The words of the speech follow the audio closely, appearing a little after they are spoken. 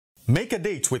Make a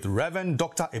date with Reverend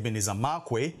Dr. Ebenezer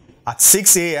Markwei at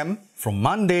 6 a.m. from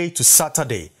Monday to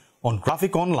Saturday on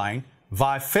Graphic Online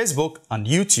via Facebook and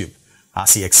YouTube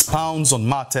as he expounds on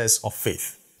matters of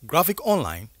faith. Graphic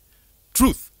Online,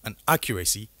 truth and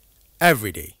accuracy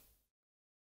every day.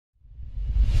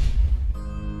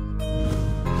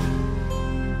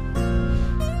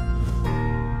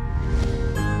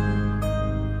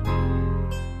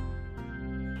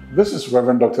 This is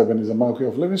Reverend Dr. Ebenezer Markwei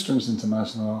of Living Streams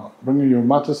International, bringing you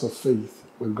matters of faith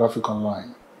with Graphic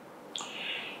Online.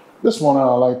 This morning,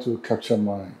 I'd like to capture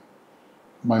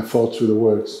my thoughts with the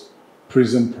words,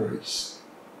 prison praise.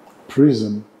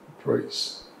 Prison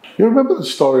praise. You remember the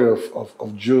story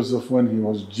of Joseph when he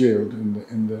was jailed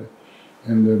in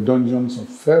the dungeons of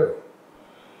Pharaoh.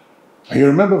 And you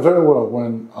remember very well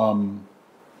when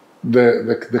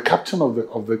the captain of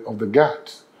the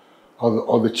guard,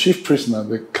 or the chief prisoner,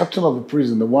 the captain of the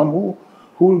prison, the one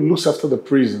who looks after the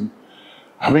prison,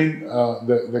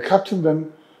 the captain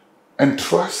then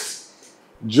entrusts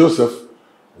Joseph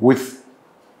with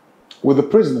the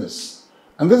prisoners.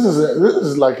 And this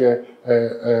is like a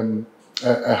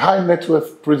high net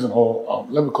worth prison, or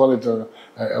let me call it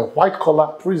a white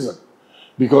collar prison,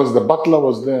 because the butler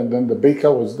was there and then the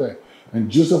baker was there,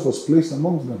 and Joseph was placed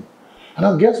amongst them. And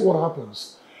now guess what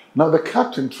happens? Now the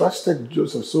captain trusted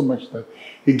Joseph so much that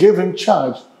he gave him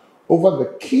charge over the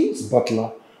king's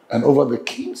butler and over the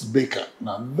king's baker.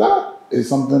 Now that is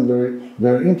something very,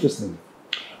 very interesting.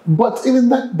 But even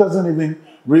that doesn't even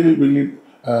really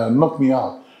knock me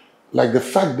out. Like the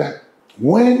fact that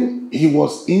when he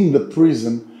was in the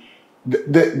prison,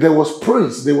 there was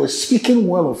praise. They were speaking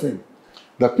well of him.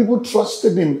 That people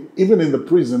trusted him even in the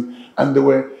prison, and they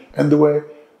were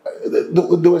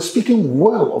speaking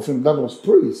well of him. That was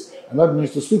praise. And that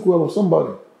means to speak well of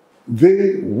somebody.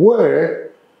 They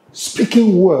were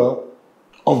speaking well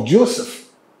of Joseph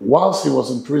whilst he was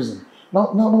in prison.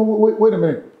 Now, wait a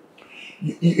minute.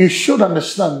 You should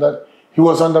understand that he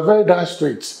was under very dire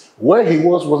straits. Where he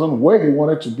was wasn't where he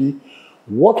wanted to be.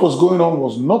 What was going on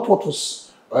was not what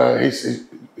was...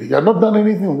 he had not done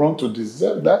anything wrong to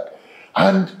deserve that.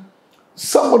 And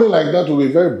somebody like that will be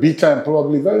very bitter and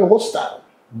probably very hostile.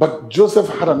 But Joseph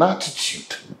had an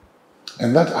attitude,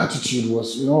 and that attitude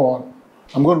was, you know what,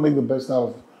 I'm going to make the best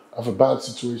out of a bad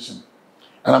situation,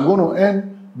 and I'm going to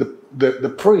earn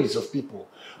the praise of people.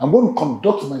 I'm going to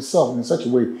conduct myself in such a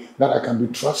way that I can be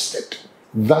trusted.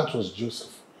 That was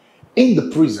Joseph. In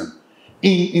the prison,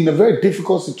 in a very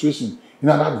difficult situation, in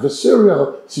an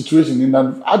adversarial situation, in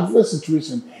an adverse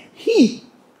situation, he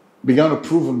began to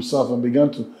prove himself and began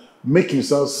to make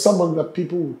himself someone that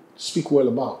people speak well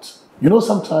about. You know,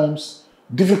 sometimes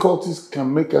difficulties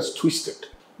can make us twisted.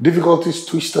 Difficulties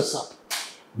twist us up.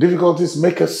 Difficulties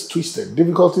make us twisted.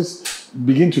 Difficulties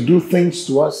begin to do things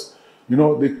to us. You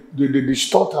know, they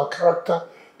distort our character.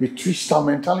 They twist our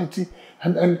mentality.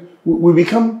 And we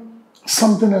become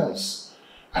something else.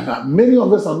 And many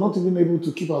of us are not even able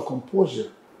to keep our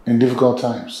composure in difficult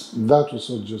times. That was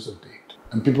what Joseph did.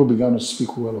 And people began to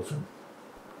speak well of him.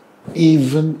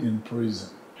 Even in prison.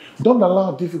 Don't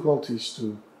allow difficulties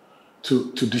to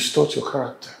distort your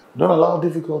character. Don't allow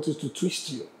difficulties to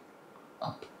twist you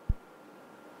up.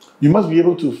 You must be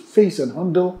able to face and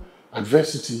handle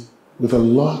adversity with a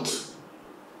lot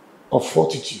of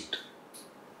fortitude.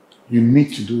 You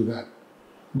need to do that.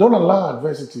 Don't allow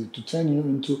adversity to turn you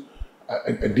into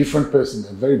a different person,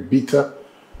 a very bitter,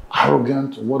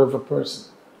 arrogant, whatever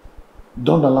person.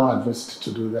 Don't allow adversity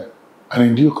to do that. And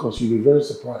in due course, you'll be very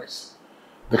surprised.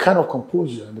 The kind of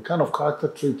composure and the kind of character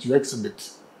trait you exhibit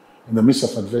in the midst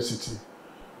of adversity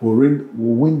will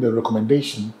win the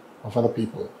recommendation of other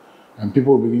people. And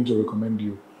people will begin to recommend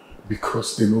you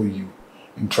because they know you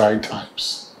in trying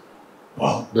times.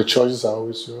 Well, the choices are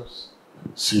always yours.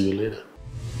 See you later.